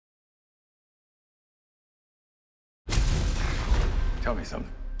Tell me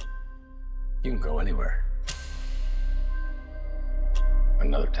something. You can go anywhere.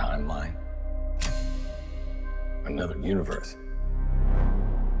 Another timeline. Another universe.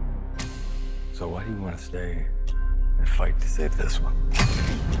 So why do you want to stay and fight to save this one?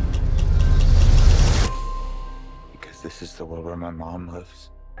 Because this is the world where my mom lives.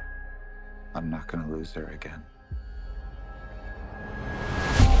 I'm not gonna lose her again.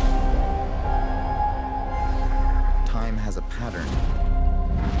 Time has a pattern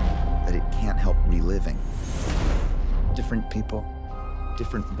that it can't help reliving. Different people,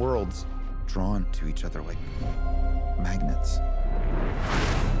 different worlds, drawn to each other like magnets.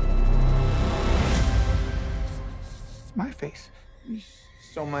 It's my face. You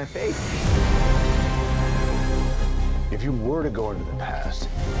stole my face. If you were to go into the past,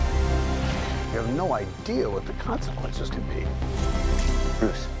 you have no idea what the consequences could be.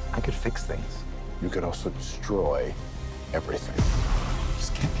 Bruce, I could fix things. You could also destroy everything. This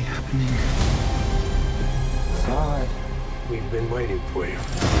can't be happening. Sorry. We've been waiting for you.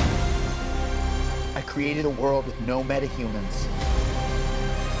 I created a world with no metahumans.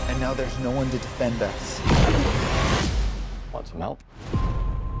 And now there's no one to defend us. Want some help?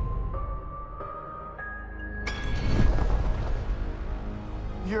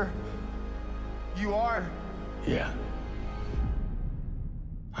 You are? Yeah.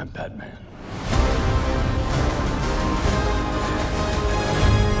 I'm Batman.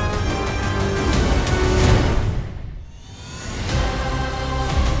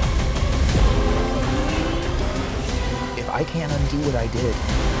 If I can't undo what I did,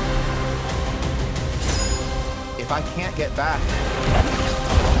 if I can't get back,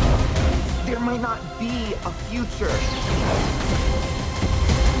 there might not be a future.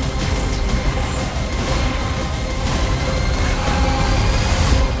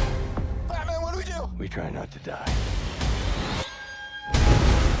 Batman, what do we do? We try not to die.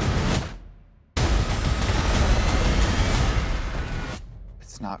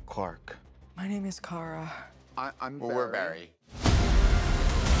 It's not Clark. My name is Kara. I'm Barry. We're Barry.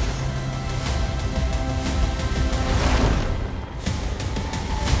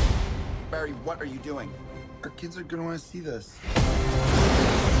 Barry, what are you doing? Our kids are gonna want to see this.